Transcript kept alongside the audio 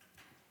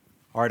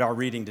All right, our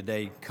reading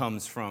today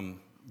comes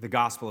from the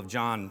Gospel of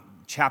John,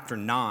 chapter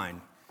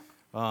 9.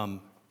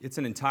 It's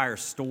an entire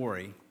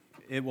story.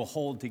 It will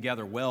hold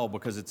together well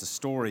because it's a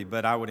story,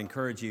 but I would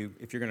encourage you,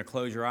 if you're going to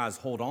close your eyes,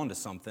 hold on to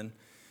something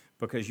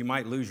because you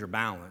might lose your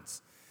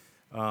balance.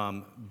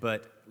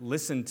 But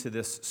listen to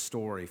this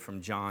story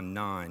from John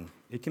 9.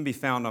 It can be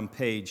found on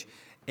page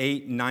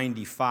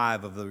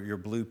 895 of your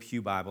blue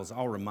pew Bibles.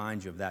 I'll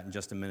remind you of that in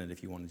just a minute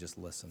if you want to just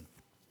listen.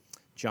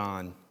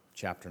 John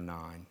chapter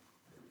 9.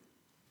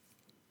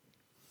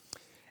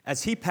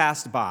 As he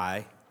passed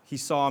by, he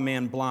saw a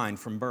man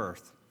blind from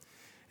birth.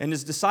 And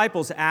his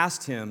disciples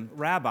asked him,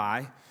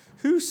 "Rabbi,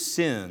 who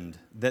sinned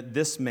that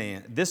this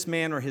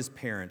man or his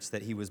parents,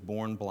 that he was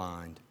born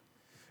blind?"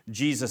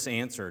 Jesus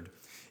answered,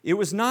 "It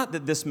was not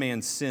that this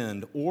man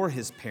sinned or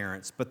his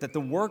parents, but that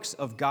the works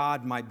of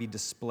God might be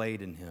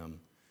displayed in him.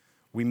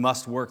 We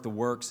must work the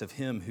works of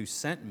him who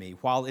sent me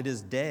while it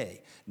is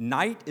day.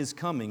 Night is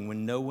coming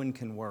when no one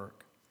can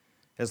work.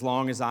 As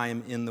long as I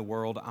am in the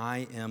world,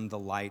 I am the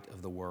light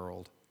of the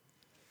world."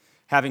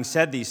 Having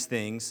said these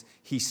things,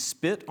 he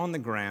spit on the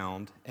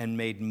ground and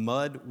made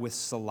mud with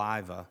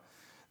saliva.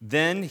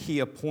 Then he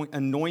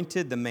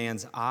anointed the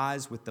man's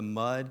eyes with the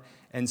mud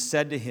and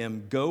said to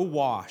him, "Go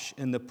wash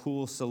in the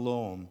pool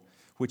Siloam,"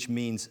 which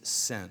means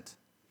sent.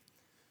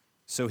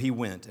 So he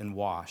went and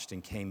washed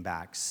and came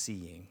back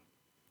seeing.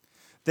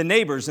 The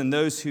neighbors and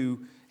those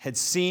who had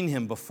seen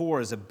him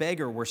before as a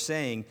beggar were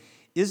saying,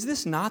 "Is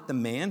this not the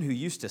man who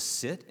used to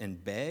sit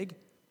and beg?"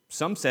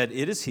 Some said,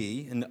 "It is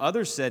he," and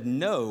others said,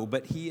 "No,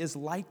 but he is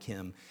like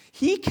him."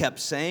 He kept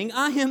saying,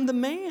 "I am the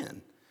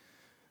man."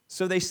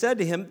 So they said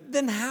to him,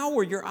 "Then how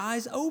were your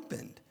eyes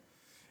opened?"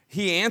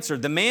 He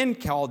answered, "The man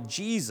called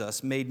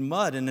Jesus made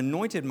mud and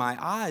anointed my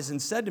eyes and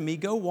said to me,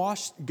 'Go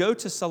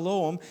to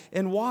Siloam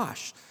and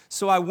wash.'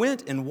 So I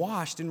went and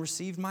washed and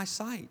received my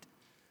sight."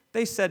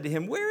 They said to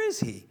him, "Where is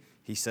he?"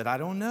 He said, "I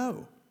don't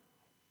know."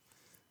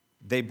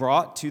 They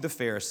brought to the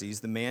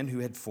Pharisees the man who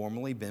had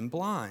formerly been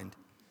blind.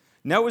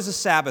 Now it was a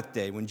Sabbath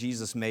day when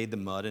Jesus made the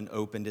mud and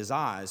opened his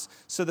eyes.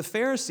 So the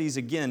Pharisees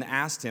again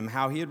asked him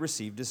how he had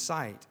received his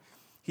sight.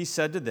 He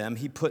said to them,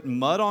 "He put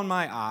mud on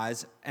my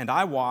eyes, and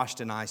I washed,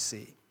 and I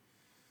see."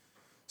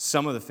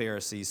 Some of the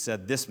Pharisees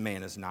said, "This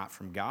man is not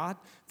from God,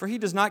 for he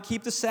does not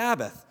keep the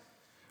Sabbath."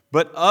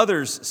 But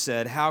others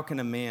said, "How can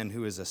a man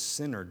who is a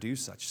sinner do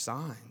such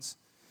signs?"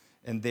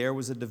 And there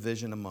was a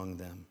division among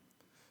them.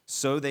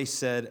 So they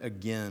said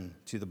again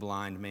to the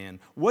blind man,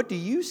 "What do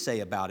you say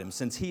about him,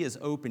 since he has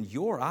opened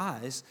your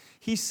eyes?"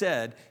 He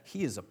said,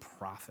 "He is a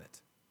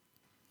prophet."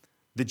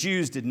 The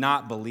Jews did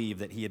not believe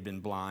that he had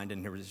been blind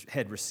and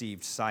had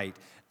received sight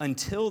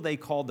until they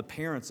called the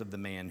parents of the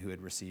man who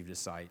had received his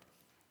sight.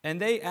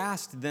 And they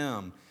asked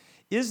them,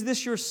 "Is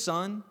this your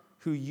son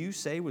who you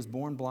say was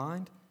born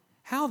blind?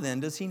 How then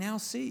does he now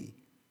see?"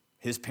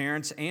 His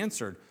parents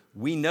answered,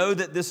 "We know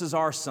that this is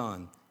our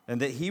son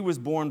and that he was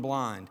born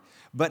blind.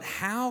 But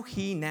how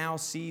he now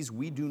sees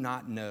we do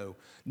not know,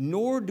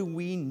 nor do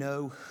we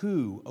know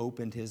who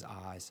opened his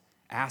eyes.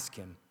 Ask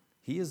him.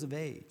 He is of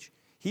age.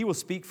 He will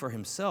speak for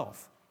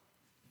himself."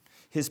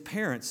 His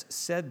parents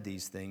said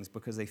these things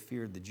because they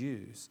feared the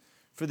Jews.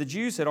 For the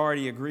Jews had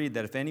already agreed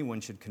that if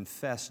anyone should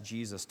confess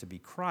Jesus to be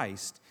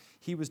Christ,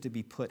 he was to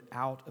be put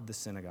out of the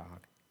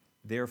synagogue.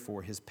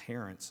 Therefore his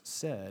parents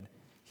said,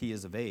 "He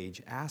is of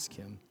age. Ask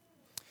him."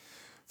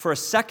 For a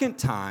second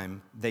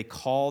time, they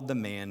called the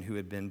man who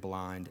had been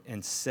blind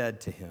and said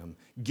to him,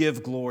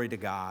 "Give glory to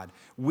God.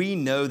 We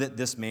know that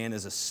this man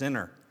is a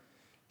sinner."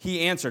 He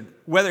answered,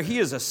 "Whether he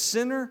is a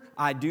sinner,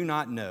 I do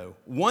not know.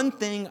 One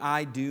thing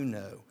I do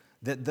know,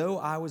 that though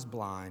I was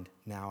blind,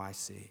 now I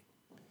see."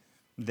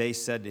 They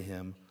said to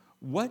him,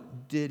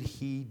 "What did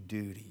he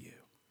do to you?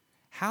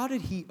 How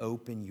did he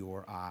open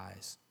your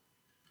eyes?"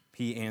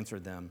 He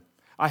answered them,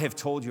 "I have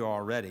told you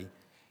already,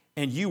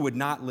 and you would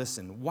not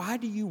listen. Why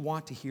do you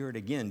want to hear it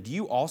again? Do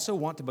you also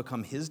want to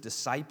become his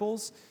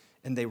disciples?"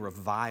 And they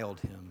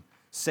reviled him,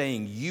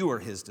 saying, "You are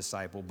his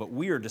disciple, but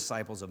we are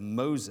disciples of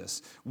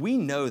Moses. We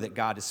know that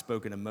God has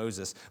spoken to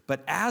Moses,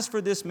 but as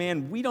for this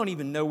man, we don't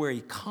even know where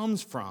he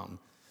comes from."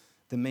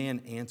 The man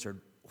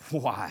answered,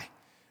 "Why,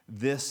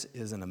 this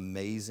is an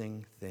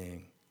amazing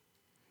thing.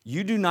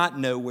 You do not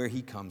know where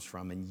he comes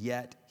from, and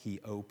yet he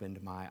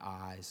opened my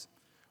eyes.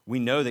 We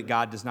know that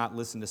God does not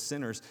listen to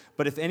sinners,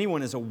 but if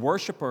anyone is a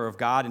worshiper of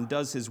God and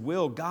does his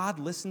will, God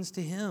listens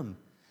to him.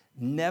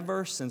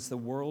 Never since the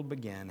world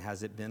began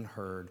has it been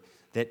heard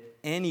that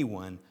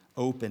anyone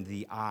opened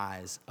the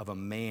eyes of a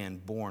man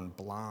born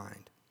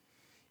blind.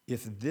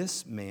 If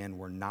this man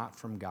were not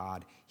from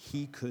God,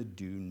 he could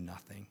do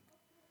nothing."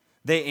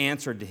 They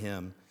answered to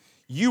him,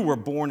 "You were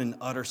born in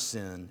utter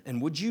sin,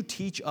 and would you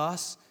teach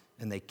us?"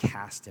 And they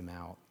cast him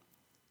out.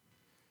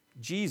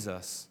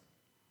 Jesus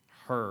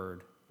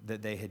heard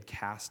that they had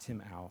cast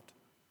him out.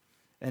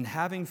 And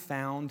having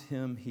found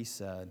him, he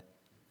said,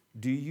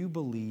 "Do you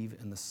believe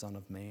in the Son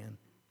of Man?"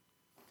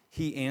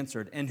 He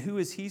answered, "And who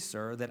is he,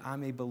 sir, that I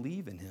may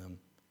believe in him?"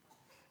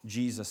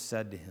 Jesus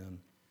said to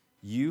him,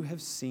 "You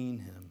have seen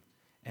him,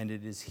 and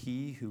it is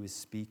he who is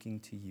speaking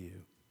to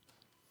you."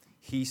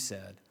 he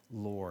said,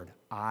 "Lord,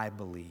 I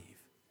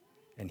believe,"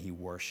 and he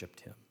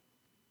worshiped him.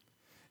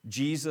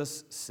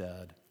 Jesus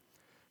said,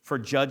 "For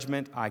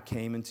judgment I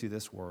came into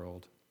this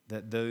world,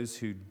 that those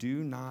who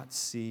do not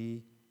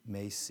see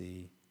may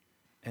see,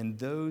 and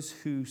those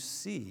who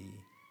see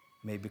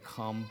may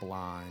become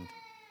blind."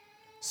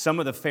 Some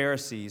of the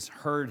Pharisees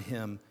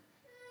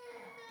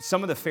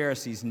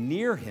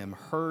near him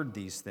heard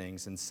these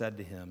things and said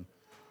to him,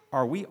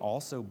 "Are we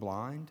also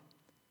blind?"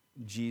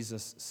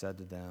 Jesus said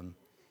to them,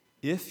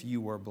 "If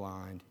you were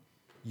blind,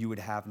 you would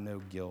have no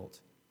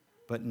guilt.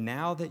 But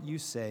now that you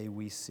say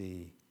we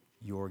see,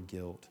 your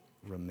guilt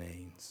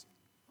remains."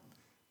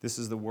 This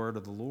is the word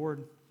of the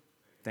Lord.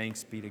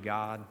 Thanks be to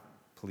God.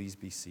 Please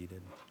be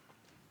seated.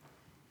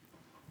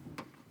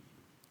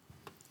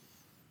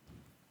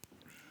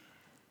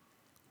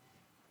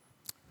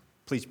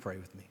 Please pray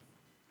with me.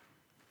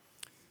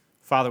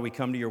 Father, we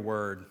come to your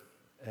word,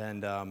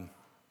 and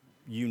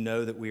you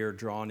know that we are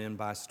drawn in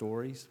by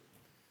stories.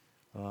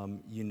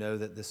 You know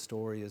that this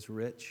story is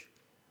rich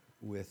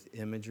with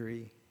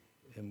imagery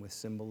and with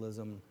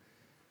symbolism.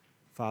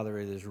 Father,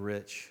 it is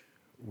rich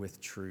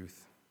with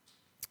truth.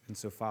 And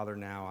so, Father,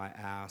 now I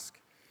ask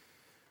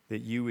that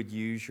you would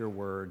use your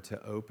word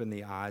to open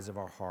the eyes of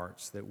our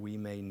hearts that we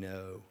may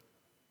know.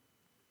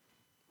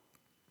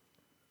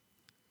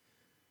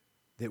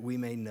 That we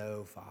may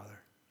know,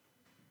 Father,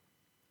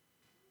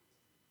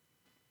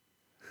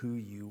 who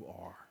you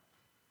are.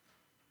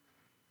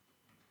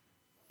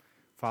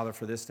 Father,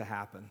 for this to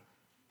happen,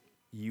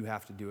 you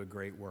have to do a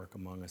great work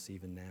among us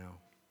even now.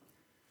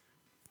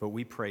 But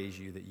we praise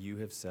you that you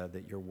have said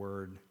that your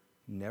word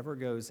never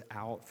goes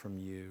out from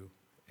you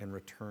and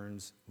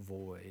returns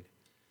void,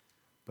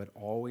 but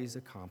always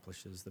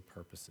accomplishes the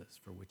purposes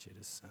for which it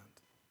is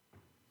sent.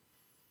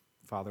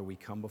 Father, we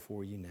come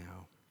before you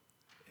now,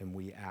 and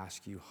we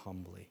ask you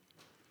humbly,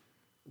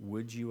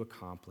 would you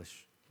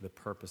accomplish the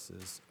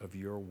purposes of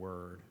your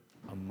word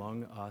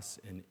among us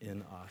and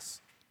in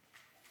us?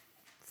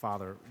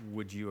 Father,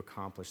 would you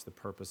accomplish the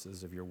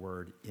purposes of your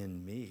word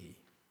in me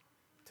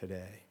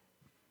today?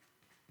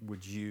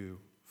 Would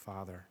you,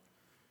 Father,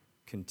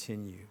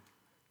 continue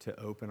to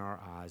open our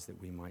eyes that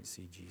we might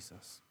see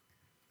Jesus?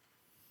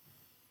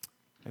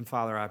 And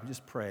Father, I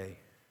just pray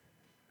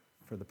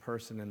for the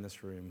person in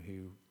this room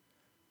who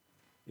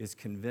is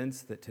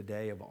convinced that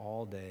today of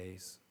all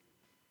days,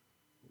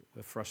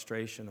 the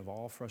frustration of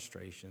all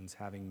frustrations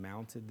having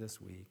mounted this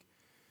week,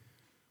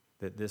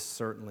 that this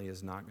certainly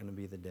is not going to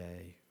be the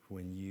day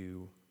when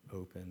you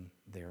open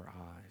their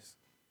eyes.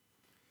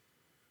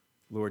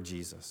 Lord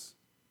Jesus,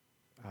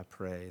 I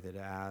pray that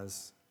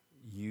as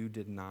you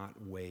did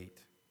not wait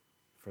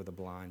for the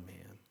blind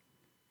man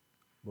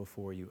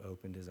before you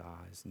opened his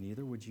eyes,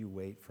 neither would you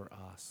wait for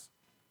us,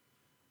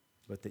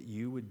 but that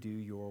you would do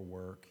your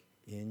work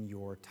in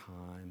your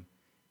time,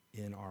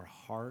 in our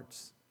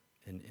hearts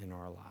and in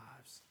our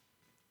lives.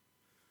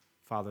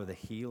 Father, the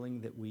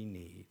healing that we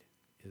need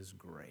is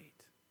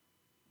great.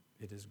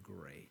 It is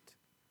great.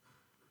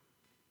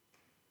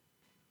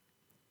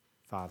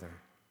 Father,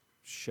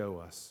 show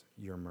us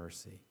your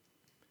mercy.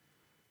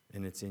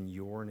 And it's in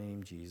your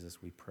name,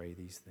 Jesus, we pray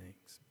these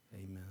things.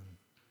 Amen.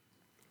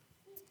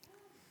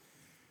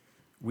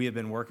 We have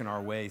been working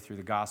our way through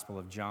the Gospel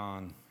of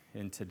John,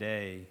 and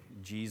today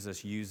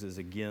Jesus uses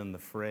again the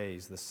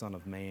phrase, the Son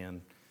of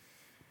Man,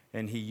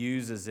 and he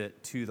uses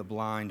it to the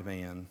blind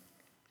man.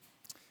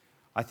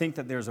 I think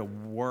that there's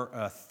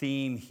a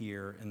theme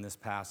here in this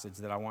passage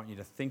that I want you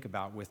to think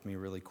about with me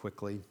really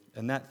quickly,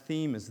 and that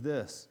theme is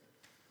this,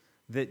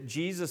 that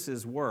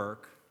Jesus'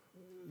 work,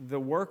 the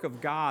work of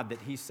God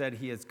that he said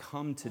he has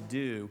come to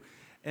do,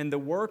 and the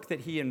work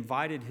that he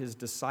invited his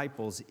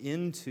disciples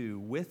into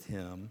with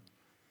him,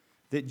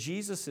 that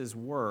Jesus'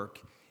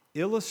 work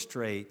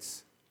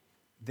illustrates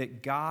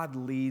that God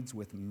leads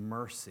with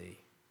mercy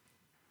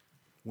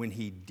when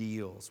he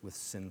deals with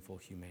sinful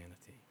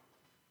humanity.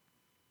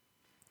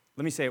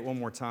 Let me say it one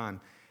more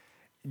time.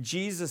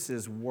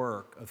 Jesus'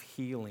 work of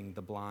healing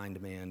the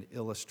blind man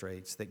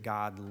illustrates that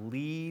God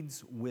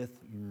leads with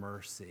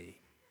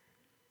mercy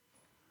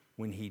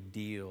when he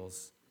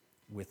deals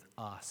with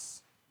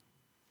us,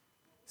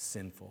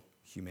 sinful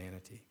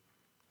humanity.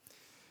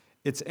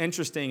 It's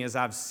interesting, as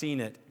I've seen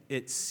it,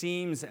 it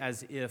seems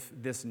as if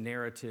this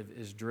narrative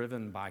is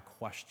driven by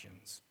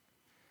questions.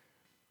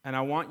 And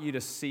I want you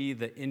to see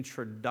the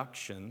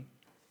introduction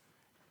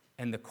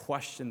and the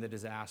question that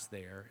is asked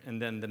there,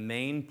 and then the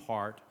main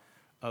part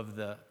of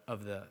the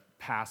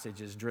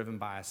passage is driven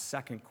by a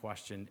second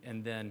question,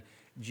 and then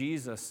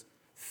Jesus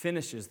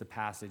finishes the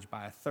passage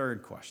by a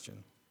third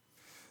question.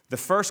 The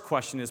first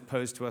question is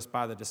posed to us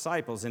by the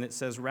disciples, and it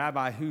says,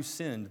 "Rabbi, who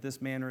sinned,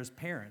 this man or his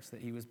parents,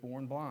 that he was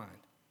born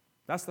blind?"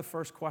 That's the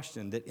first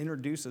question that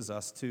introduces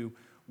us to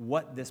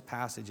what this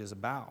passage is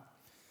about.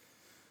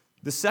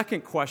 The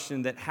second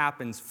question that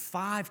happens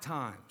 4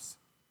 times,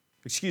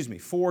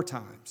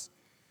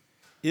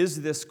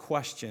 is this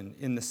question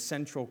in the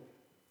central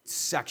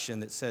section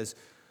that says,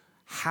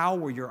 "How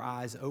were your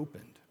eyes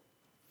opened?"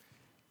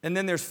 And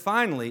then there's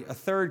finally a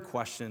third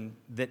question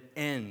that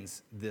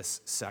ends this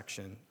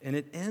section. And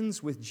it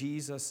ends with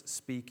Jesus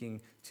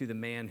speaking to the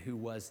man who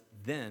was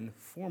then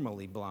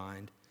formerly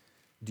blind.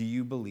 Do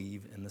you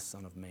believe in the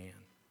Son of Man?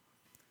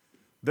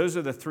 Those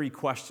are the three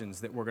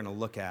questions that we're going to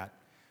look at.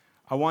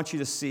 I want you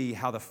to see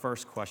how the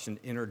first question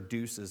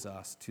introduces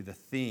us to the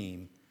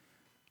theme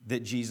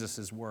that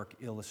Jesus' work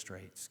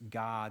illustrates: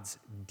 God's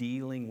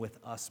dealing with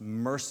us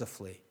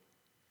mercifully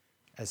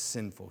as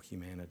sinful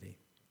humanity.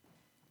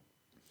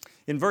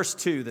 In verse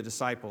 2, the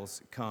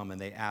disciples come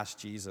and they ask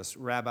Jesus,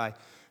 Rabbi,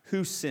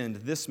 who sinned,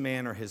 this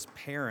man or his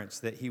parents,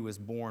 that he was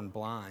born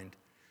blind?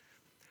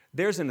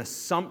 There's an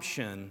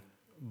assumption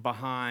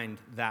behind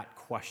that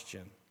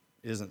question,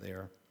 isn't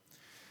there?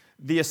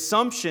 The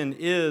assumption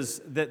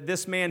is that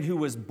this man who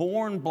was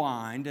born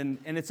blind, and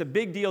it's a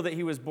big deal that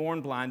he was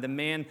born blind. The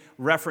man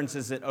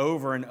references it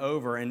over and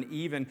over and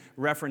even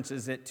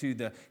references it to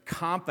the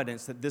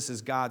confidence that this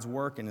is God's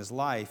work in his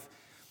life.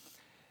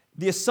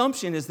 The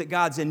assumption is that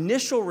God's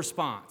initial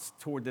response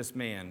toward this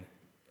man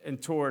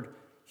and toward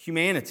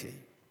humanity,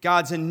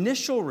 God's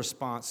initial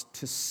response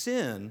to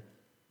sin,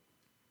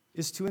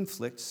 is to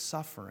inflict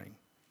suffering.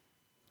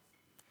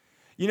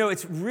 You know,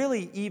 it's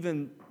really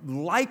even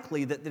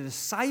likely that the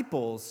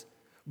disciples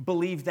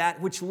believed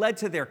that, which led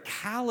to their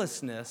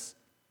callousness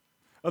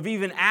of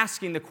even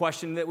asking the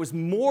question that was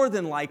more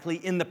than likely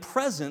in the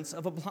presence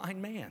of a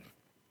blind man.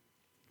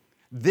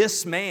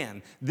 This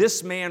man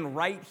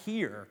right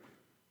here,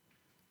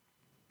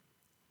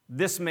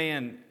 this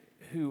man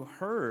who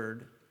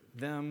heard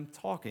them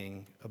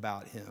talking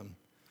about him.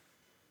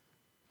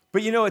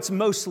 But you know, it's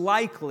most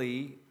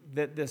likely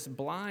that this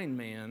blind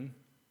man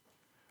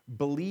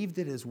believed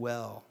it as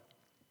well.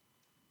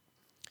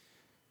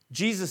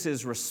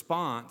 Jesus'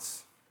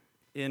 response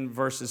in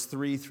verses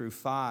 3 through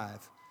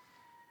 5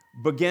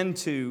 begin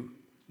to,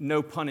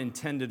 no pun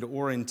intended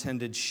or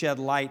intended, shed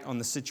light on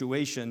the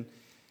situation.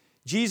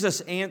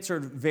 Jesus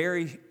answered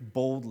very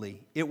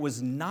boldly, it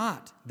was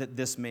not that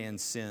this man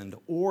sinned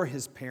or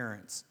his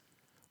parents,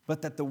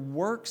 but that the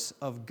works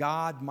of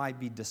God might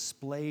be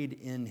displayed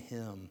in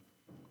him.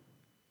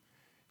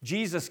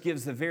 Jesus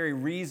gives the very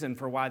reason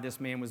for why this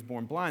man was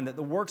born blind, that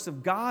the works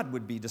of God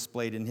would be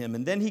displayed in him.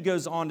 And then he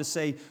goes on to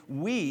say,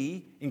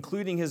 we,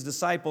 including his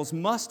disciples,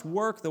 must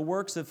work the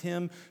works of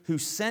him who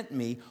sent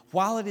me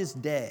while it is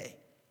day.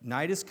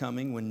 Night is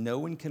coming when no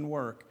one can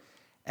work.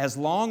 As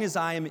long as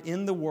I am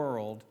in the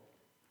world,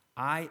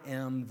 I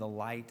am the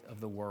light of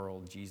the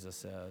world, Jesus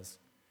says,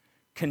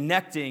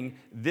 connecting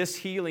this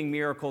healing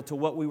miracle to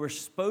what we were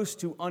supposed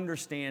to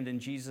understand in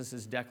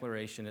Jesus'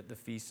 declaration at the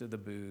Feast of the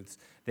Booths,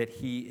 that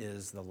he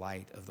is the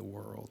light of the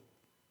world.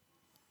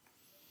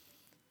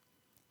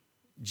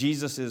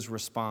 Jesus'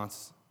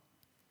 response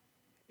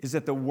is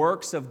that the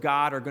works of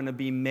God are going to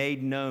be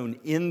made known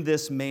in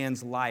this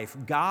man's life.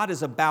 God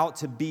is about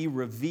to be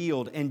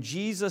revealed, and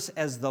Jesus,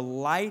 as the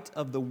light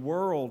of the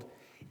world,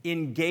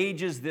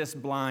 engages this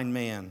blind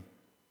man.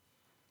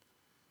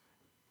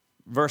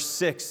 Verse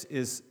 6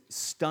 is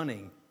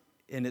stunning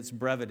in its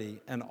brevity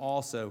and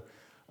also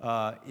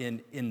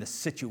in the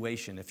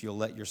situation, if you'll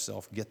let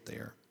yourself get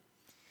there.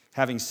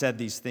 Having said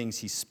these things,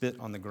 he spit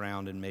on the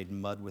ground and made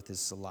mud with his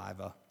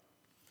saliva.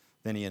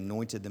 Then he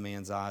anointed the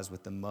man's eyes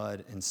with the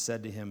mud and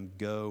said to him,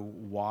 go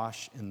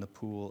wash in the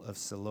pool of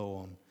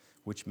Siloam,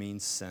 which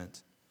means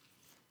sent.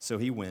 So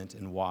he went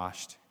and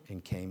washed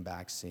and came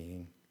back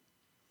seeing.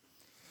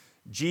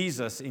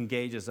 Jesus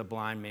engages a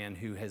blind man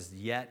who has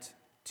yet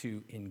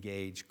to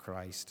engage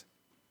Christ.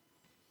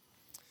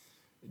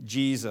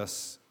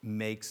 Jesus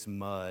makes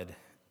mud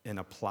and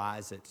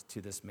applies it to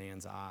this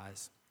man's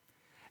eyes.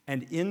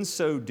 And in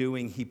so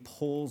doing, he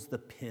pulls the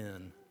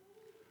pin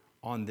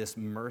on this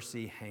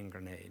mercy hand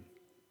grenade.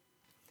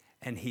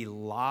 And he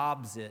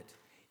lobs it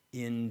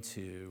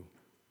into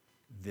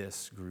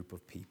this group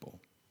of people.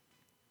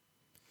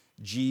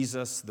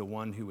 Jesus, the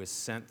one who was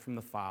sent from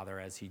the Father,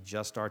 as he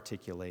just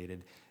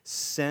articulated,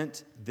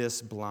 sent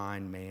this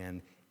blind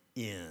man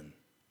in.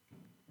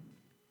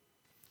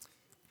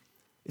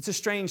 It's a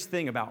strange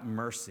thing about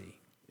mercy,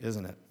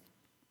 isn't it?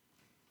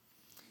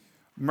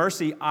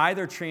 Mercy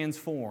either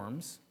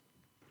transforms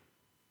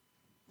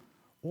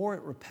or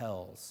it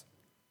repels.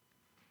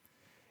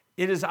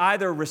 It is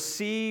either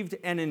received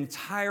and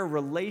entire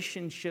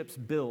relationships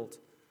built,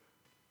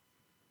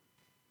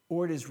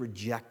 or it is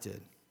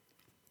rejected.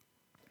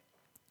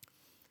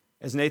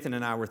 As Nathan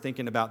and I were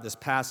thinking about this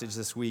passage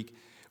this week,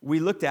 we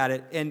looked at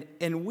it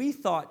and we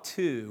thought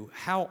too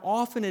how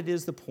often it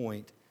is the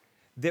point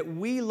that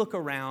we look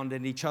around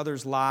in each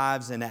other's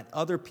lives and at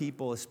other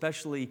people,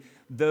 especially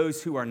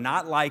those who are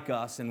not like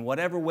us in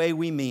whatever way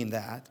we mean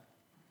that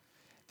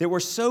we're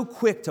so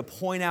quick to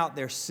point out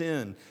their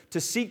sin,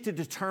 to seek to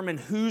determine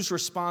who's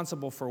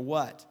responsible for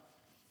what.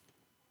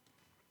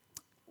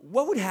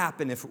 What would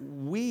happen if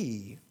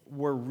we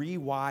were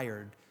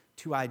rewired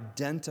to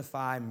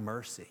identify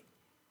mercy?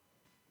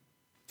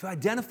 To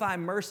identify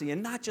mercy,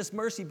 and not just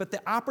mercy, but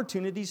the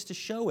opportunities to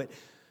show it.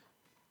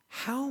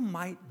 How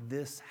might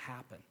this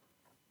happen?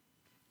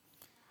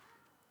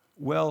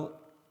 Well,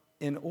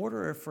 in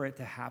order for it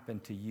to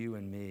happen to you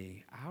and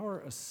me,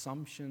 our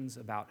assumptions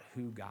about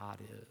who God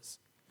is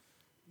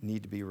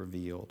need to be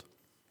revealed.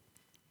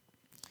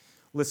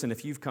 Listen,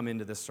 if you've come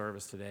into this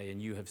service today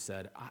and you have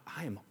said,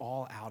 I am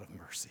all out of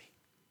mercy.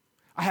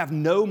 I have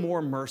no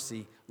more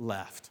mercy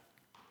left.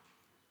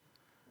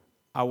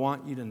 I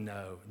want you to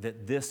know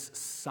that this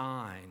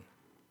sign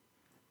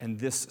and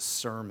this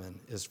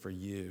sermon is for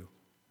you.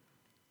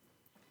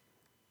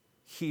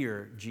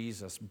 Here,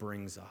 Jesus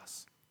brings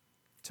us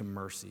to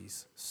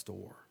mercy's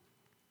store.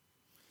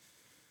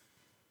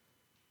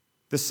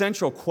 The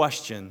central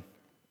question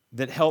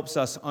that helps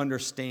us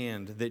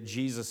understand that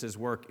Jesus'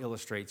 work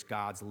illustrates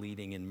God's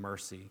leading in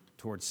mercy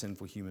towards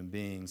sinful human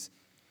beings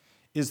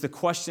is the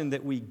question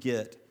that we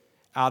get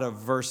out of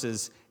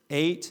verses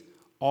 8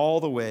 all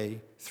the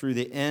way through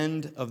the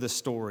end of the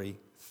story,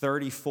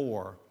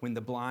 34, when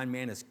the blind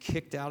man is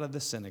kicked out of the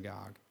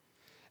synagogue.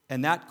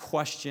 And that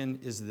question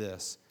is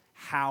this: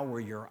 how were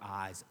your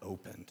eyes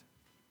opened?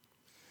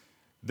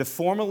 The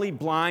formerly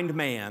blind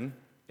man,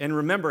 and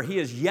remember, he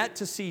is yet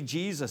to see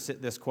Jesus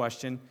at this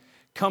question,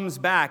 comes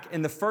back,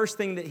 and the first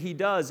thing that he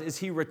does is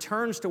he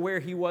returns to where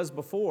he was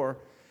before,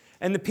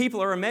 and the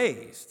people are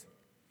amazed.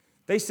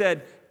 They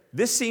said,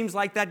 this seems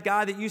like that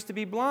guy that used to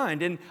be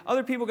blind. And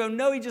other people go,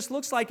 no, he just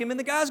looks like him. And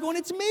the guy's going,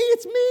 it's me.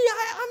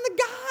 I'm the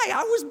guy.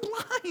 I was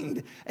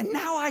blind, and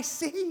now I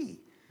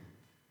see.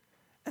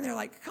 And they're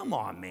like, come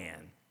on,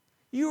 man.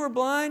 You were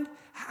blind?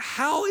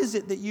 How is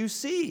it that you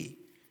see?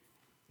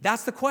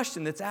 That's the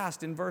question that's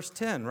asked in verse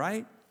 10,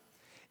 right?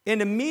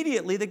 And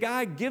immediately the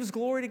guy gives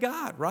glory to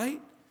God,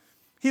 right?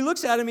 He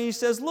looks at him and he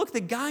says, look, the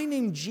guy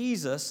named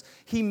Jesus,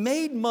 he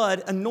made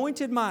mud,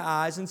 anointed my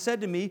eyes, and said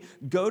to me,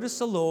 go to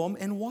Siloam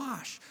and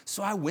wash.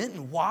 So I went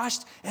and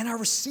washed, and I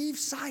received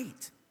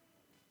sight.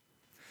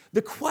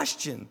 The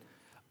question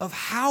of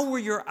how were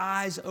your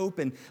eyes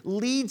open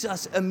leads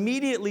us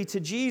immediately to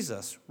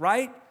Jesus,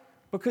 right?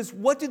 Because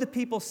what do the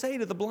people say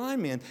to the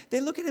blind man?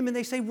 They look at him and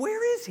they say,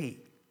 where is he?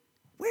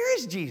 Where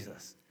is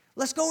Jesus?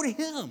 Let's go to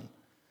him.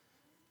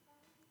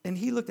 And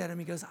he looked at him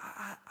and he goes,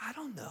 I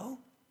don't know.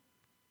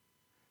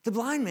 The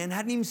blind man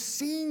hadn't even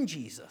seen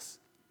Jesus.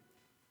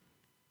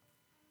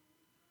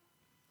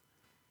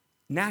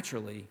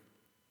 Naturally,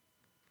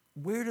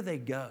 where do they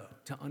go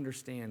to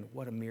understand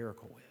what a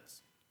miracle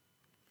is?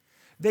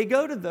 They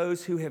go to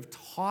those who have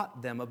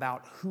taught them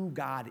about who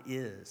God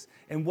is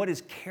and what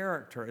his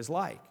character is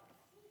like.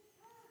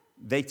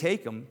 They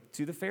take them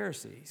to the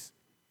Pharisees.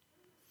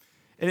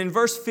 And in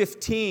verse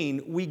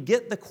 15, we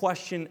get the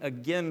question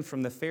again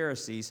from the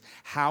Pharisees,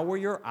 how were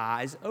your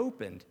eyes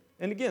opened?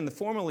 And again, the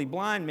formerly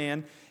blind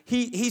man,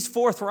 he's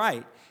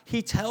forthright.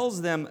 He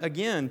tells them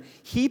again,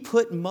 he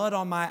put mud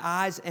on my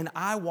eyes and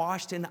I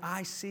washed and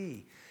I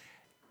see.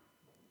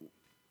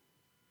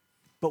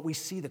 But we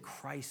see the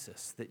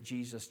crisis that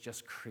Jesus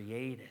just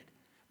created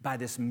by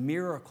this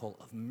miracle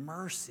of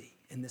mercy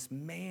in this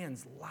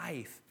man's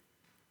life.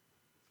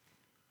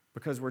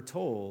 Because we're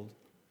told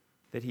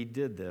that he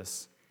did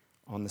this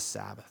on the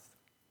Sabbath.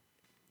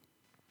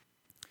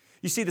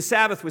 You see, the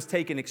Sabbath was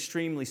taken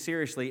extremely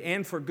seriously,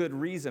 and for good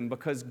reason,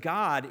 because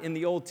God in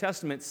the Old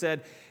Testament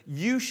said,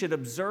 you should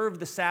observe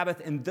the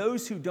Sabbath, and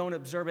those who don't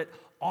observe it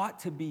ought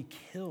to be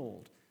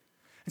killed.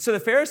 And so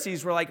the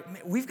Pharisees were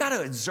like, we've got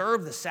to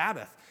observe the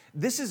Sabbath.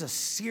 This is a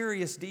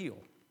serious deal.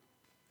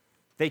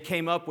 They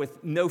came up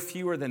with no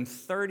fewer than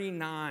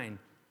 39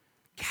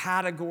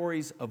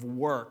 categories of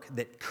work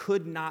that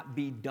could not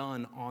be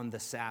done on the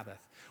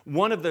Sabbath.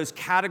 One of those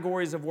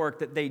categories of work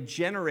that they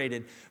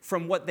generated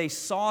from what they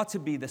saw to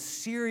be the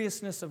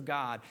seriousness of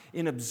God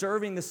in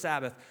observing the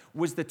Sabbath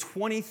was the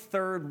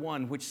 23rd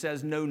one, which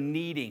says no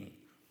kneading.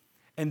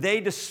 And they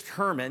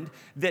determined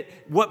that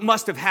what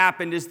must have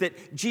happened is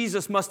that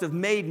Jesus must have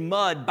made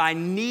mud by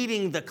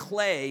kneading the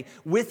clay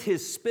with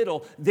his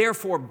spittle,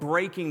 therefore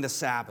breaking the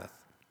Sabbath.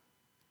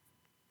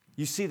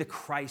 You see the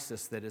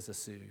crisis that is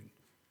ensued.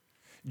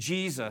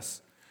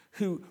 Jesus,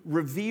 who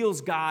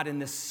reveals God in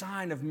this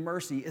sign of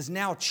mercy, is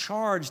now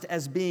charged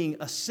as being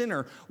a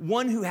sinner,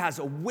 one who has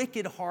a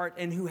wicked heart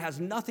and who has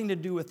nothing to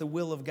do with the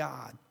will of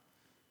God,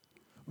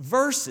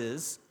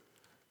 versus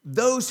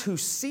those who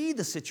see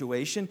the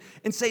situation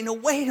and say, no,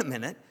 wait a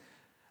minute,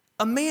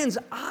 a man's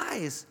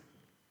eyes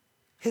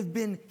have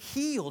been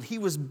healed. He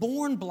was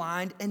born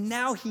blind and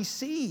now he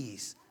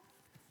sees.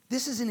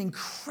 This is an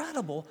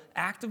incredible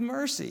act of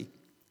mercy.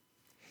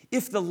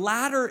 If the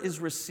latter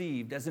is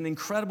received as an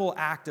incredible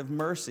act of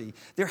mercy,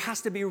 there has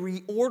to be a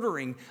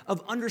reordering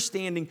of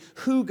understanding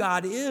who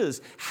God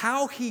is,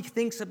 how he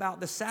thinks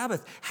about the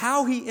Sabbath,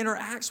 how he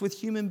interacts with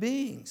human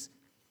beings.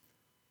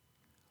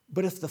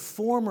 But if the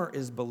former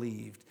is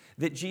believed,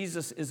 that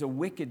Jesus is a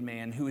wicked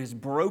man who has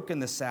broken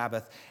the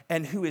Sabbath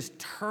and who is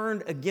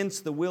turned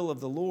against the will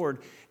of the Lord,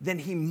 then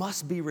he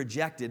must be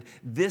rejected.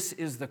 This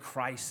is the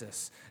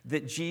crisis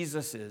that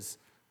Jesus'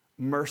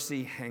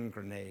 mercy hand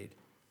grenade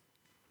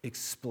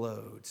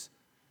explodes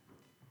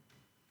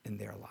in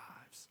their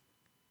lives.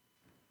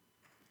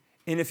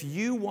 And if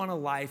you want a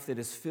life that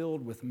is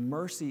filled with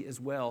mercy as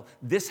well,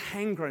 this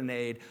hand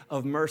grenade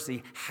of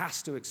mercy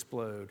has to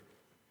explode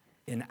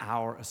in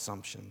our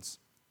assumptions.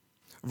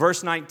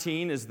 Verse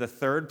 19 is the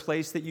third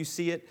place that you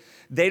see it.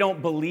 They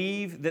don't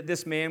believe that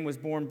this man was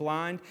born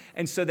blind,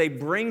 and so they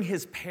bring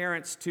his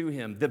parents to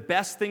him. The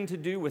best thing to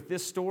do with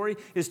this story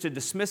is to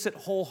dismiss it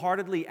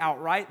wholeheartedly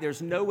outright.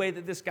 There's no way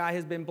that this guy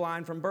has been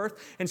blind from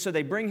birth, and so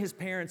they bring his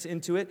parents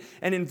into it.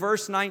 And in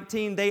verse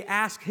 19, they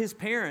ask his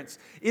parents,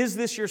 "Is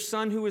this your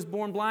son who was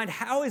born blind?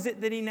 How is it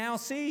that he now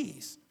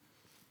sees?"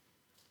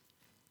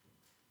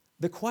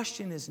 The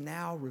question is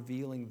now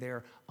revealing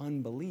their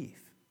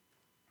unbelief.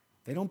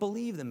 They don't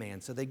believe the man,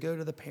 so they go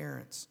to the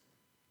parents.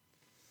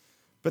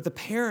 But the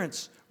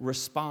parents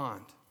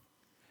respond,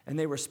 and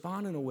they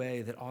respond in a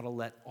way that ought to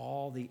let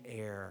all the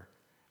air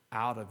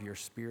out of your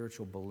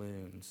spiritual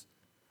balloons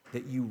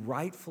that you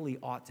rightfully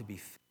ought to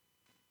be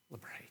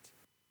celebrate.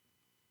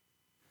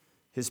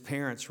 His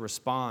parents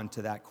respond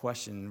to that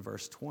question in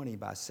verse 20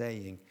 by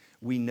saying,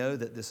 "We know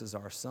that this is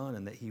our son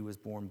and that he was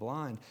born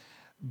blind,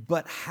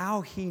 but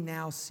how he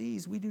now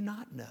sees, we do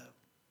not know,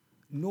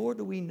 nor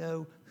do we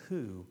know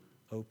who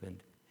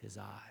opened his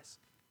eyes."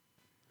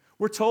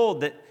 We're told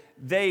that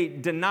they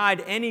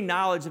denied any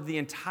knowledge of the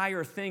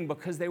entire thing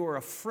because they were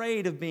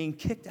afraid of being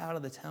kicked out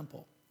of the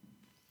temple.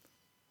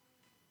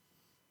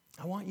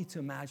 I want you to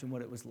imagine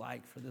what it was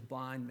like for the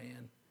blind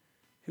man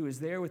who is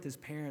there with his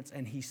parents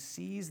and he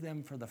sees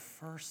them for the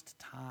first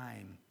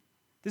time.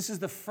 This is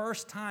the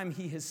first time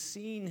he has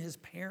seen his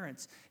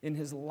parents in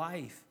his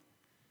life.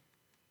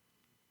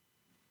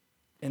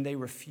 And they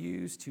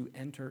refuse to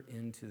enter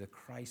into the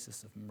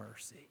crisis of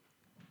mercy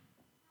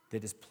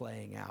that is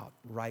playing out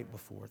right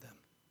before them.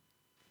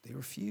 They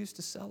refuse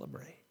to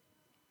celebrate.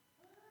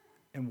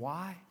 And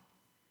why?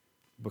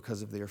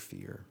 Because of their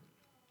fear.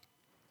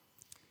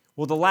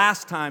 Well, the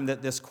last time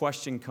that this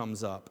question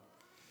comes up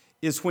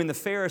is when the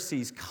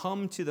Pharisees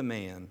come to the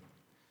man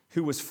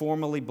who was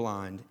formerly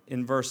blind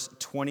in verse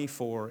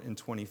 24 and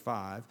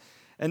 25.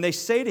 And they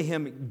say to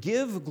him,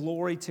 "Give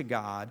glory to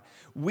God.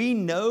 We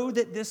know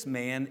that this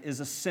man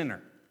is a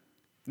sinner."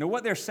 Now,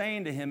 what they're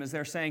saying to him is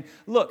they're saying,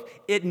 look,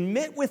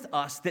 admit with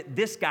us that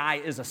this guy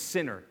is a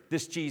sinner,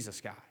 this Jesus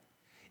guy.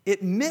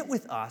 Admit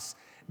with us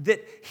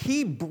that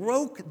he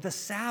broke the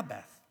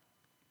Sabbath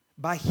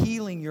by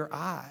healing your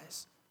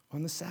eyes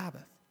on the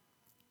Sabbath.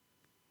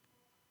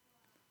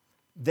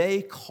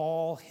 They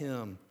call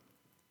him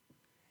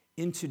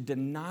into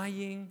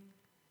denying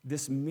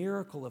this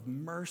miracle of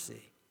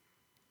mercy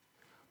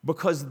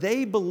because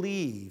they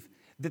believe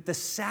that the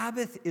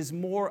Sabbath is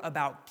more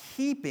about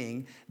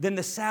keeping than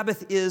the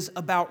Sabbath is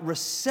about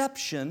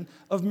reception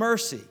of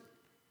mercy.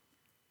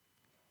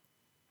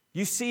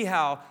 You see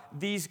how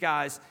these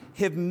guys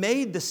have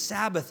made the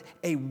Sabbath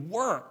a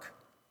work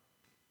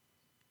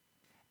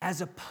as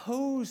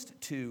opposed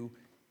to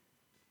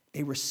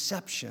a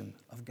reception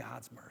of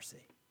God's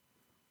mercy.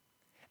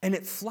 And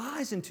it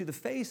flies into the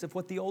face of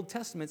what the Old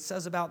Testament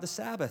says about the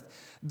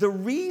Sabbath. The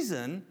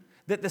reason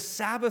that the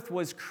Sabbath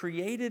was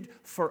created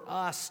for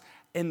us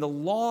and the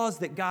laws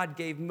that God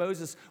gave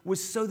Moses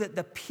was so that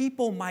the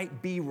people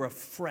might be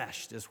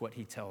refreshed, is what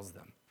he tells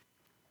them.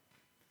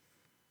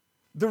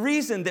 The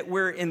reason that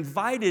we're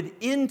invited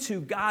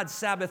into God's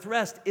Sabbath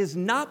rest is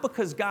not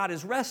because God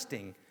is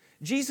resting.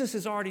 Jesus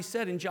has already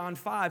said in John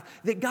 5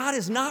 that God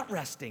is not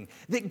resting,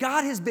 that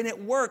God has been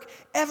at work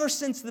ever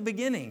since the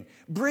beginning,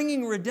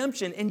 bringing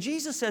redemption. And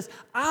Jesus says,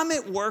 I'm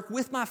at work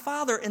with my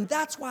Father, and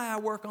that's why I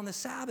work on the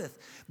Sabbath.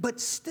 But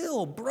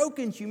still,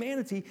 broken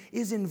humanity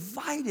is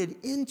invited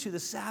into the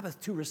Sabbath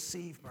to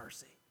receive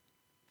mercy,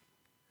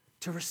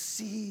 to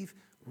receive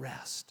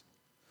rest,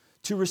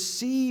 to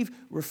receive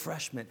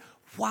refreshment,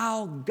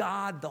 while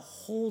God the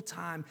whole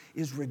time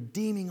is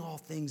redeeming all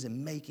things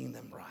and making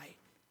them right.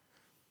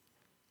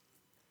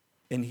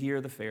 And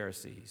here the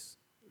Pharisees,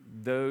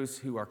 those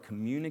who are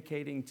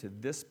communicating to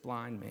this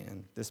blind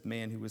man, this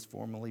man who was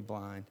formerly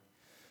blind,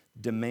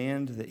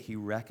 demand that he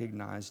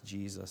recognize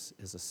Jesus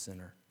as a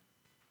sinner.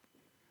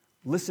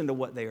 Listen to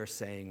what they are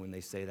saying when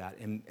they say that,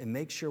 and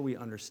make sure we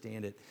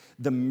understand it.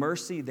 The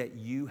mercy that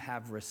you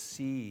have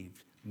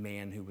received,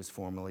 man who was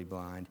formerly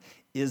blind,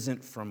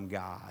 isn't from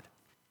God.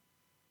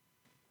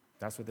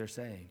 That's what they're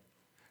saying.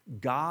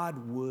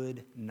 God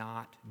would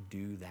not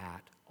do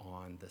that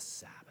on the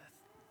Sabbath.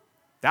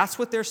 That's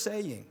what they're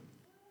saying.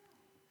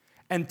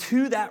 And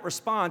to that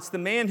response, the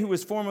man who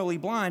was formerly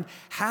blind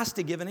has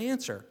to give an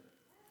answer.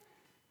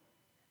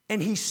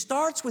 And he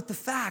starts with the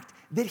fact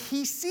that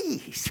he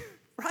sees,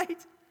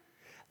 right?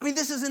 I mean,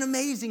 this is an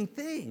amazing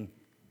thing.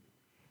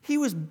 He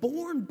was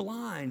born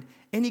blind,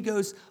 and he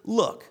goes,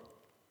 look,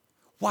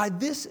 why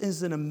this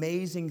is an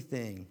amazing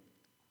thing.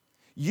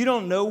 You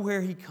don't know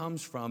where he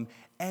comes from,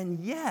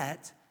 and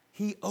yet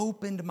he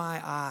opened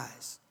my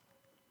eyes.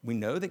 We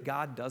know that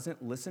God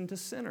doesn't listen to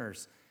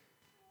sinners.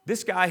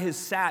 This guy has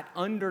sat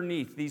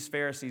underneath these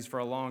Pharisees for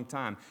a long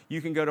time.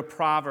 You can go to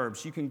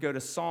Proverbs, you can go to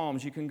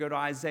Psalms, you can go to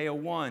Isaiah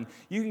 1.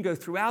 You can go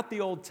throughout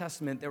the Old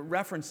Testament that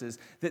references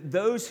that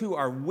those who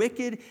are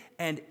wicked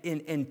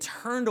and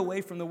turned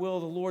away from the will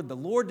of the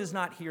Lord does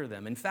not hear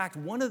them. In fact,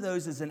 one of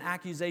those is an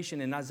accusation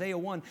in Isaiah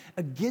 1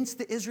 against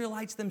the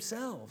Israelites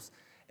themselves.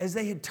 as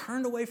they had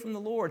turned away from the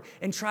Lord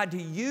and tried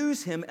to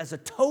use him as a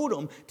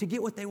totem to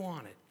get what they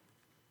wanted.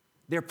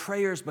 Their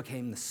prayers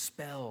became the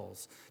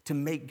spells to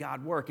make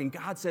God work. And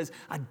God says,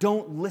 I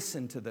don't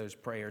listen to those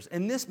prayers.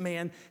 And this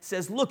man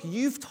says, look,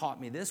 you've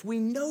taught me this. We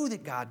know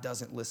that God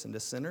doesn't listen to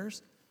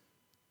sinners.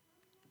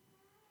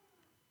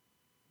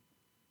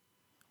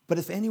 But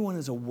if anyone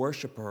is a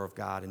worshiper of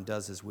God and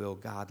does his will,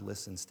 God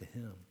listens to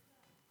him.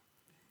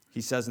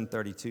 He says in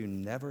 32,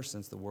 never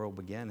since the world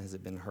began has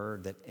it been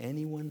heard that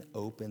anyone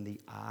opened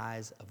the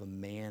eyes of a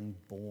man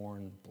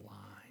born blind.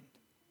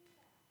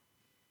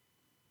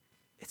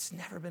 It's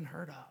never been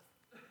heard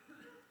of.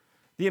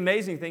 The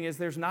amazing thing is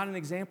there's not an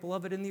example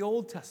of it in the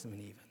Old Testament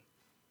even.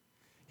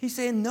 He's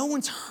saying no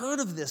one's heard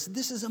of this.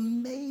 This is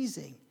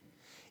amazing.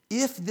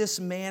 If this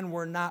man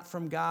were not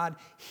from God,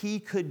 he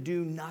could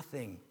do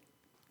nothing.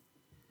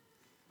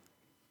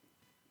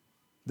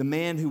 The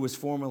man who was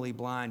formerly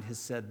blind has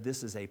said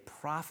this is a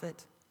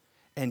prophet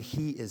and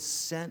he is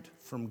sent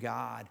from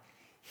God.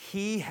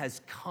 He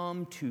has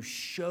come to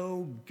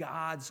show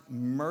God's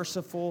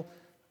merciful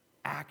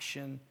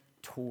action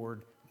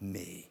toward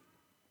me.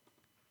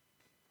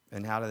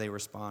 And how do they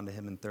respond to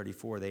him in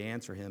 34? They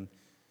answer him,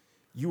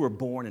 you were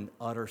born in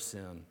utter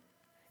sin.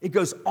 It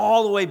goes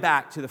all the way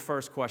back to the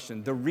first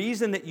question. The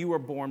reason that you were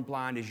born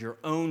blind is your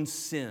own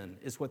sin,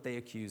 is what they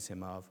accuse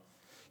him of.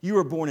 You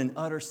were born in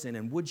utter sin,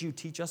 and would you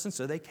teach us? And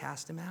so they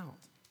cast him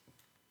out.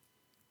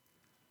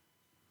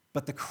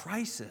 But the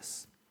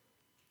crisis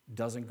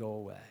doesn't go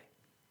away.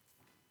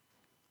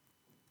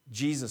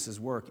 Jesus'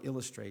 work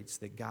illustrates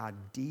that God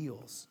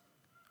deals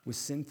with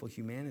sinful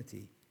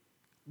humanity,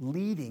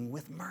 leading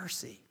with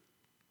mercy.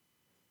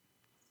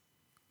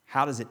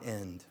 How does it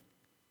end?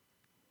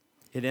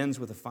 It ends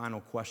with a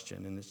final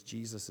question, and it's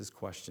Jesus'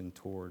 question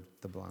toward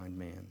the blind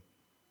man.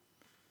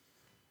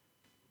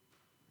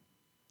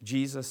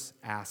 Jesus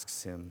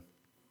asks him,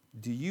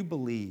 do you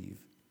believe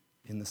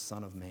in the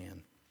Son of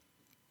Man?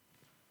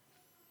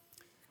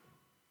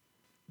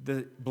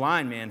 The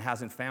blind man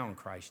hasn't found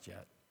Christ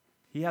yet.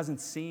 He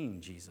hasn't seen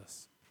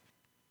Jesus.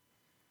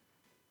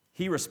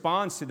 He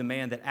responds to the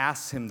man that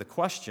asks him the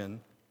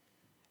question,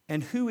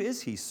 and who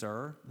is he,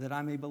 sir, that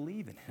I may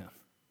believe in him?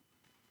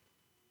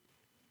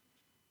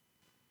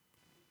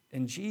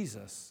 And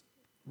Jesus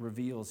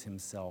reveals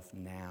himself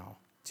now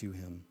to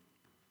him.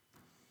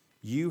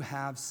 You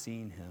have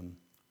seen him,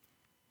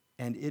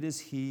 and it is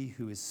he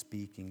who is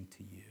speaking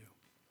to you.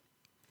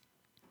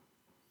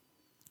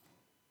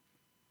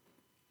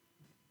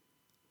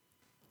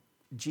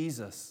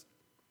 Jesus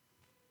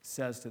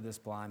says to this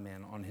blind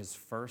man on his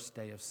first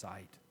day of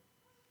sight,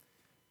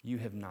 you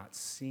have not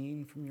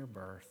seen from your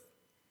birth,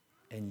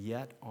 and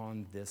yet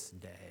on this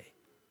day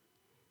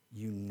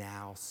you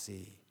now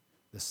see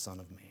the Son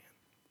of Man.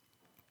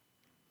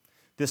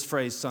 This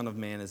phrase, Son of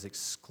Man, is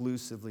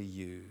exclusively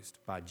used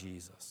by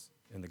Jesus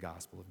in the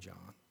Gospel of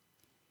John.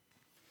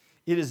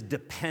 It is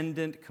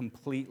dependent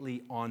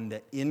completely on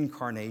the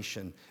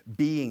incarnation,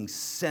 being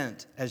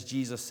sent, as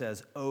Jesus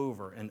says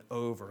over and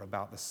over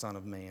about the Son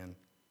of Man.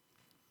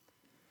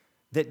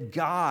 That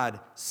God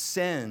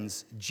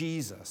sends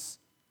Jesus,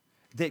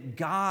 that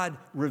God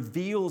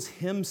reveals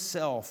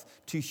himself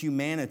to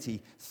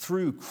humanity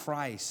through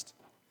Christ.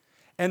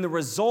 And the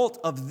result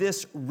of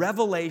this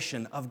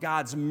revelation of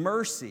God's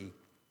mercy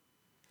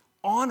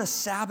on a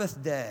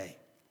Sabbath day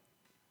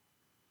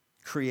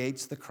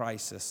creates the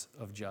crisis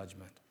of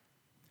judgment.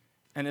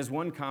 And as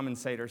one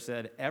commentator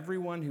said,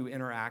 everyone who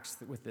interacts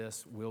with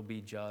this will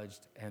be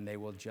judged, and they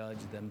will judge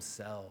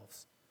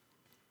themselves,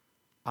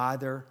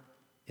 either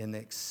in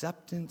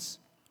acceptance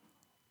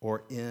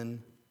or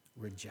in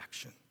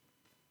rejection.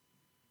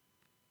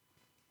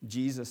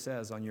 Jesus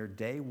says, on your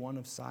day one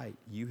of sight,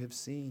 you have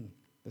seen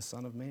the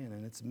Son of Man,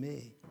 and it's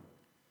me.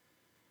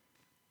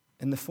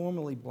 And the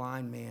formerly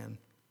blind man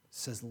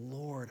says,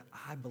 Lord,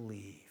 I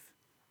believe.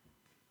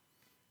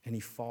 And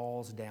he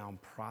falls down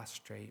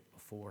prostrate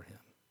before him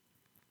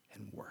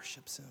and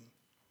worships him.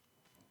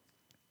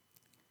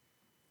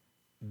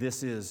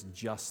 This is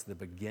just the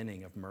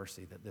beginning of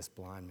mercy that this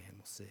blind man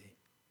will see.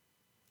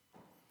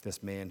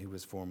 This man who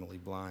was formerly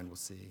blind will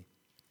see.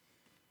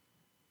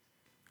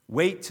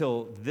 Wait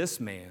till this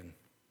man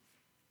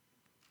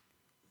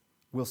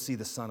will see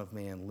the Son of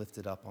Man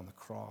lifted up on the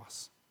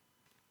cross.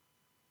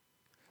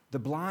 The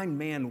blind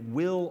man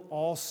will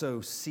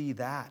also see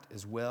that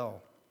as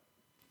well.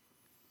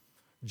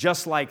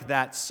 Just like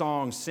that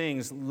song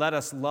sings, let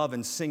us love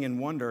and sing and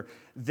wonder,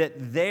 that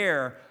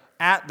there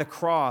at the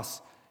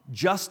cross,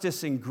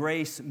 justice and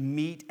grace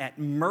meet at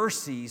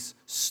mercy's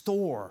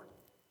store.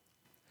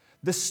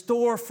 The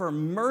store for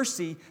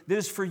mercy that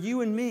is for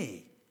you and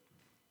me.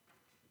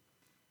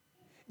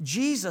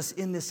 Jesus,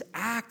 in this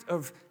act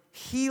of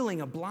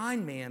healing a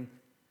blind man,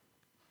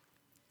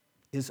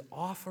 is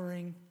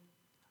offering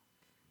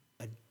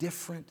a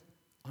different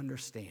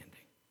understanding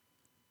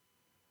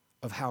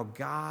of how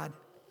God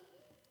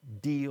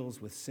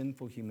deals with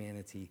sinful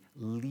humanity,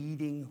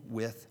 leading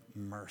with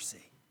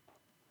mercy.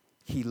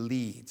 He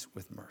leads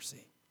with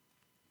mercy.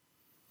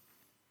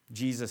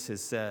 Jesus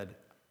has said,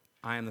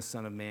 I am the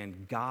Son of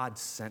Man. God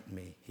sent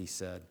me, he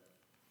said.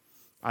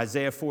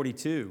 Isaiah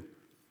 42,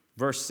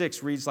 verse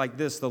 6 reads like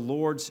this: the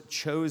Lord's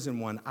chosen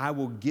one, I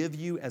will give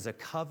you as a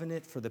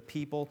covenant for the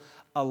people,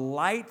 a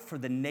light for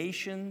the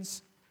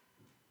nations,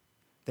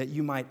 that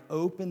you might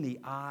open the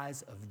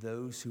eyes of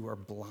those who are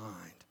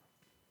blind.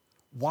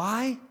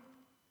 Why?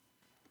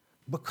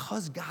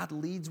 Because God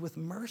leads with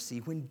mercy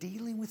when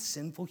dealing with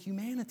sinful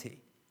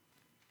humanity.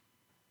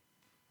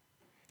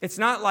 It's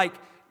not like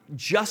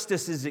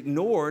justice is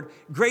ignored.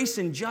 Grace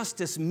and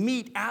justice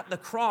meet at the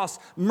cross,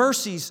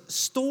 mercy's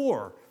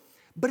store.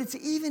 But it's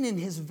even in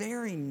his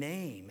very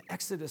name,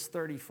 Exodus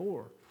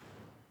 34.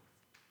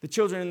 The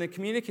children in the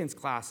communicants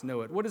class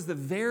know it. What is the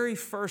very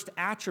first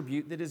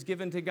attribute that is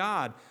given to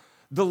God?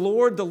 The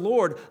Lord,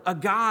 a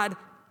God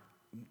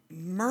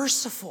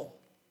merciful,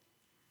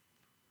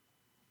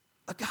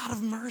 a God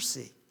of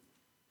mercy.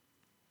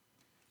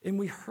 And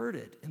we heard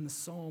it in the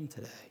psalm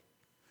today.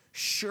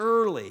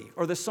 Surely,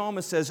 or the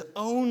psalmist says,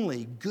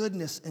 only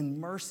goodness and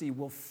mercy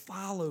will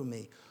follow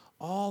me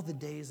all the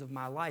days of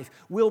my life,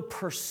 will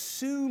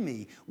pursue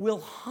me,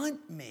 will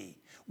hunt me,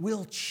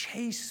 will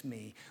chase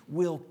me,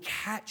 will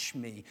catch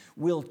me,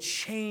 will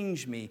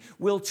change me,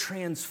 will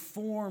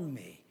transform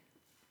me.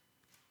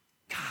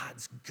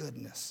 God's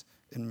goodness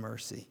and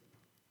mercy.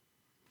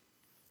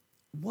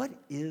 What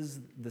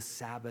is the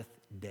Sabbath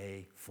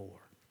day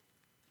for?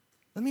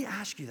 Let me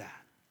ask you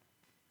that.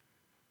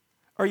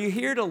 Are you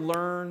here to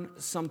learn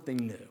something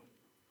new?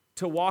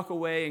 To walk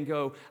away and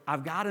go,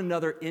 I've got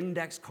another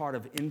index card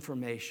of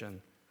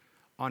information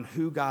on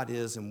who God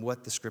is and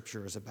what the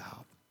Scripture is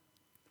about?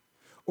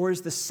 Or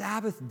is the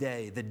Sabbath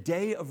day, the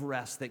day of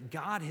rest that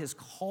God has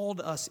called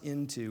us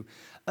into,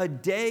 a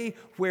day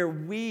where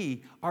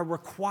we are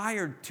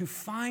required to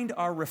find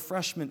our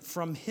refreshment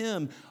from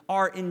Him,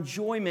 our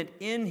enjoyment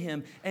in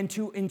Him, and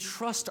to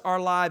entrust our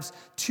lives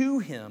to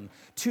Him,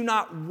 to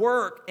not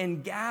work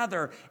and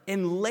gather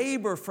and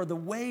labor for the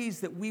ways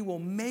that we will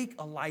make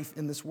a life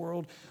in this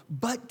world,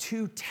 but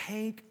to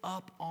take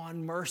up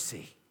on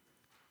mercy?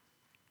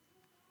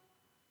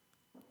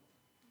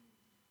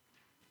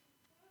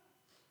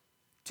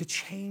 To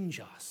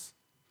change us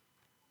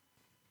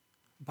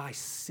by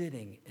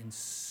sitting and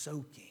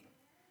soaking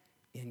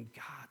in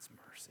God's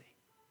mercy.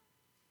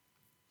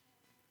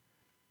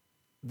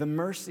 The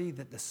mercy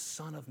that the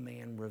Son of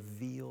Man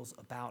reveals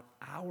about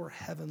our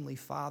Heavenly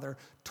Father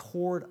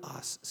toward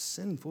us,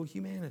 sinful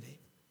humanity.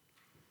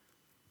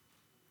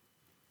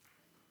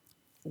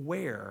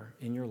 Where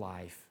in your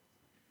life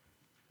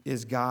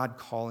is God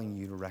calling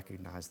you to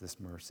recognize this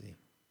mercy?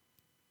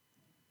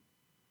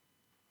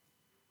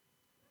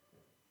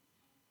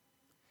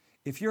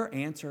 If your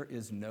answer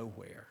is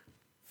nowhere,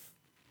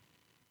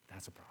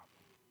 that's a problem.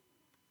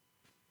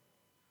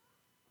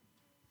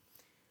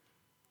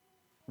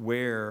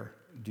 Where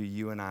do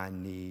you and I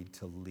need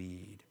to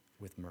lead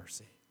with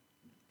mercy?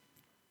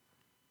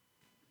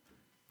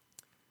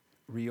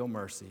 Real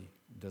mercy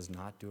does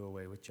not do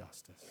away with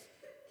justice.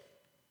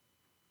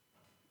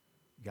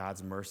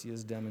 God's mercy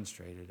is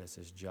demonstrated as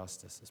His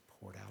justice is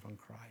poured out on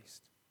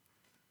Christ.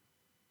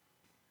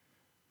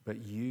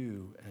 But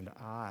you and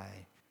I,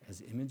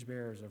 as image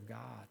bearers of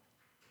God,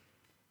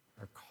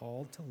 are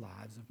called to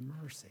lives of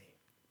mercy.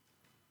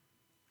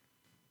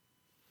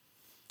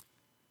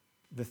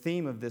 The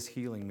theme of this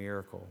healing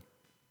miracle,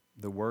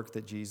 the work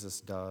that Jesus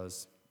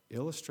does,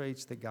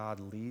 illustrates that God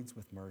leads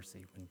with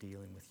mercy when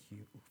dealing with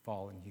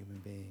fallen human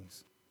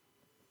beings.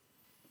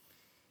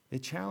 It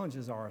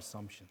challenges our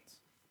assumptions.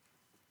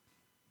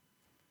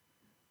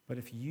 But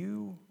if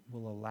you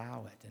will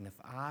allow it, and if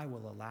I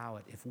will allow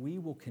it, if we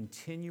will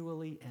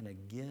continually and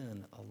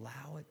again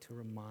allow it to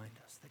remind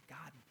us that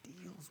God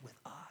deals with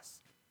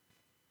us,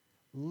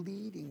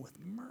 leading with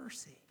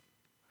mercy,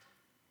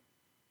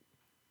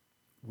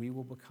 we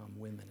will become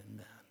women and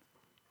men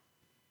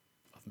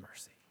of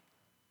mercy.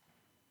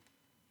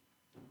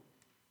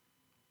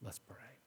 Let's pray.